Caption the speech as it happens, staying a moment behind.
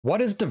What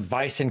is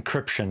device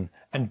encryption,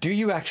 and do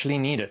you actually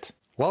need it?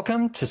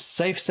 Welcome to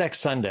SafeSec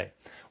Sunday,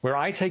 where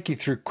I take you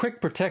through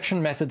quick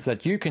protection methods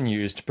that you can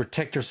use to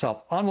protect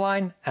yourself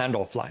online and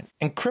offline.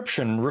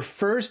 Encryption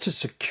refers to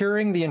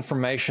securing the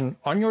information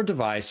on your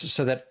device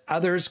so that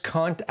others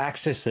can't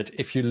access it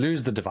if you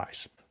lose the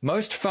device.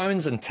 Most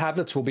phones and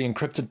tablets will be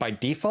encrypted by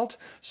default,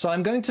 so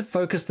I'm going to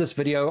focus this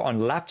video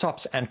on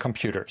laptops and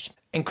computers.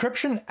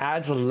 Encryption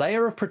adds a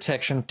layer of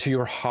protection to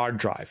your hard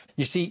drive.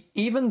 You see,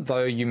 even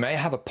though you may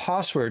have a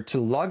password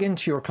to log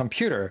into your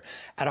computer,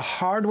 at a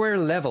hardware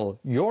level,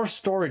 your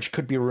storage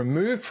could be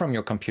removed from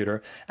your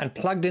computer and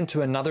plugged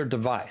into another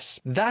device.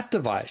 That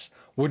device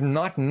would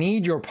not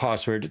need your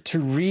password to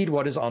read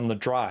what is on the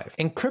drive.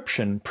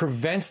 Encryption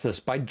prevents this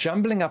by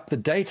jumbling up the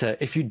data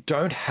if you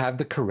don't have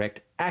the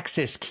correct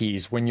access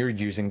keys when you're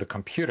using the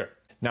computer.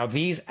 Now,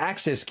 these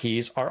access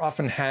keys are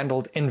often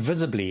handled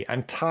invisibly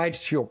and tied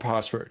to your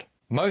password.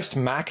 Most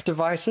Mac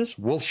devices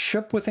will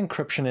ship with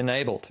encryption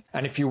enabled,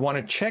 and if you want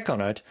to check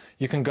on it,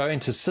 you can go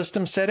into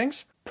System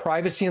Settings,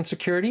 Privacy and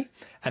Security,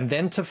 and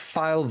then to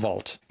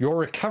FileVault. Your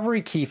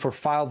recovery key for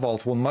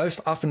FileVault will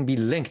most often be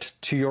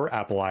linked to your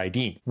Apple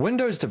ID.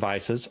 Windows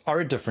devices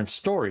are a different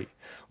story,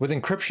 with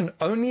encryption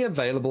only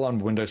available on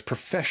Windows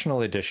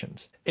Professional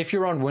editions. If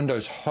you're on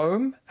Windows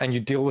Home and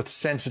you deal with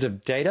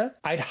sensitive data,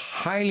 I'd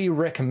highly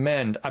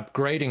recommend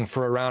upgrading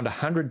for around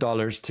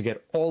 $100 to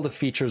get all the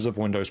features of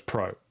Windows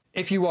Pro.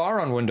 If you are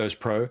on Windows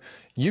Pro,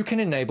 you can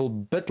enable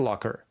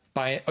Bitlocker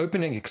by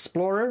opening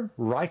Explorer,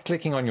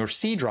 right-clicking on your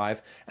C drive,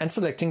 and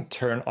selecting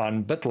Turn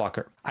on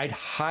Bitlocker. I'd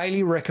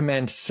highly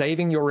recommend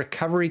saving your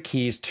recovery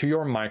keys to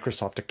your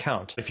Microsoft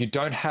account. If you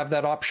don't have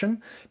that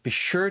option, be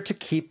sure to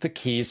keep the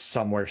keys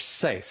somewhere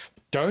safe.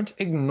 Don't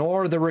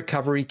ignore the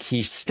recovery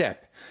key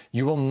step.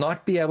 You will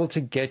not be able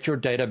to get your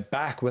data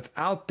back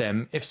without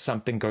them if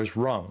something goes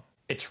wrong.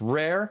 It's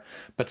rare,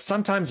 but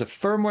sometimes a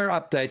firmware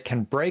update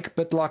can break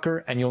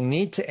Bitlocker and you'll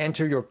need to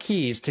enter your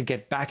keys to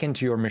get back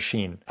into your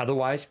machine.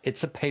 Otherwise,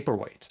 it's a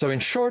paperweight. So in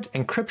short,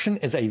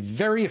 encryption is a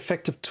very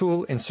effective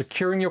tool in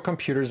securing your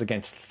computers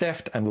against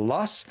theft and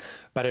loss,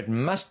 but it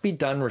must be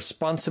done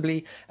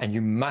responsibly and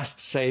you must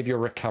save your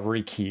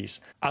recovery keys.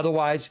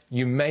 Otherwise,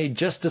 you may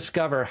just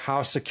discover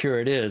how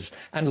secure it is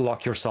and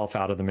lock yourself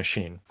out of the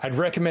machine. I'd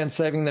recommend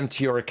saving them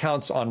to your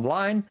accounts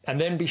online and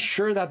then be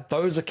sure that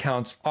those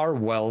accounts are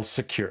well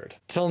secured.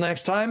 Till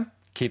next time,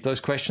 keep those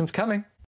questions coming.